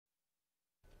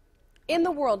In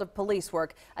the world of police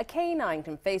work, a K-9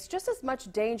 can face just as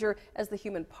much danger as the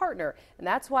human partner, and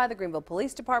that's why the Greenville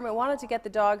Police Department wanted to get the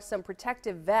dogs some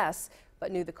protective vests,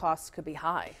 but knew the costs could be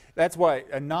high. That's why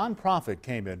a nonprofit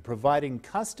came in providing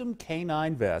custom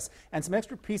K-9 vests and some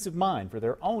extra peace of mind for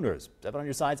their owners. 7 on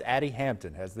your side's Addie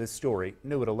Hampton has this story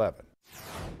new at 11.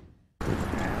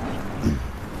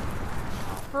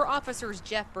 For officers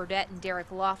Jeff Burdett and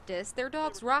Derek Loftus, their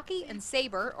dogs Rocky and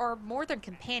Saber are more than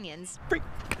companions.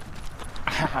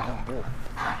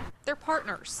 They're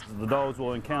partners. The dogs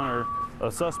will encounter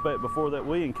a suspect before that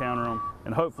we encounter them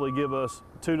and hopefully give us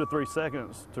 2 to 3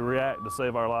 seconds to react to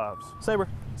save our lives. Saber,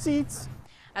 seats.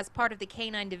 As part of the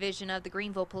K-9 division of the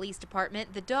Greenville Police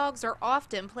Department, the dogs are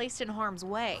often placed in harm's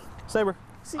way. Saber,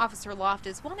 Officer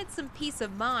Loftus wanted some peace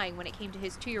of mind when it came to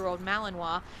his 2-year-old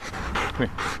Malinois.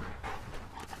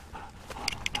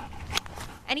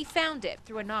 And he found it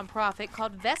through a nonprofit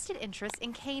called Vested Interest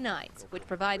in K-9s, which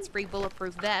provides free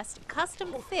bulletproof vests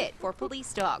custom fit for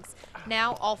police dogs.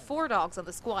 Now all 4 dogs on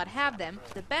the squad have them.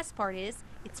 The best part is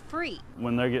it's free.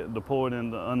 When they get deployed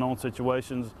in the unknown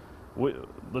situations,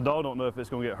 the dog don't know if it's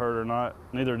going to get hurt or not,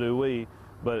 neither do we,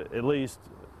 but at least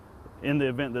in the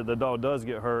event that the dog does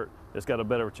get hurt, it's got a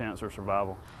better chance of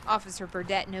survival. Officer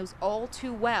Burdett knows all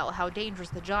too well how dangerous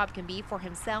the job can be for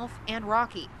himself and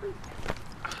Rocky.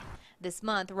 This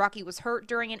month, Rocky was hurt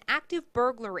during an active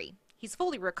burglary. He's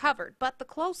fully recovered, but the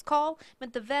close call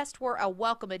meant the vests were a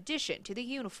welcome addition to the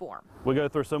uniform. We go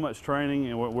through so much training,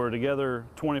 and we're together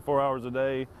 24 hours a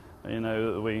day. You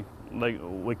know, they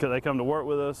come to work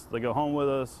with us, they go home with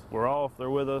us, we're off,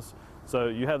 they're with us. So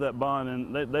you have that bond,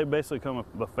 and they basically become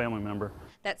a family member.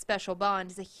 That special bond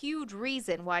is a huge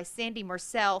reason why Sandy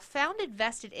Marcel founded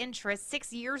Vested Interest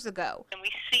 6 years ago. And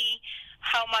we see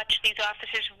how much these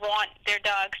officers want their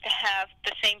dogs to have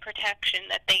the same protection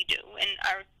that they do, and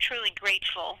are truly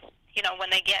grateful, you know,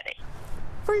 when they get it.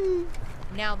 Free.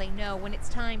 Now they know when it's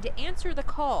time to answer the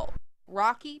call.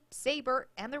 Rocky, Saber,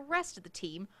 and the rest of the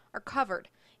team are covered.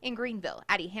 In Greenville,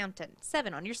 Addie Hampton,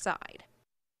 7 on your side.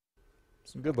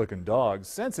 Some good-looking dogs.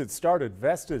 Since it started,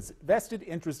 Vested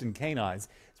Interest in K-9s has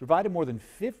provided more than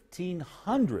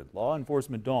 1,500 law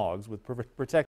enforcement dogs with protective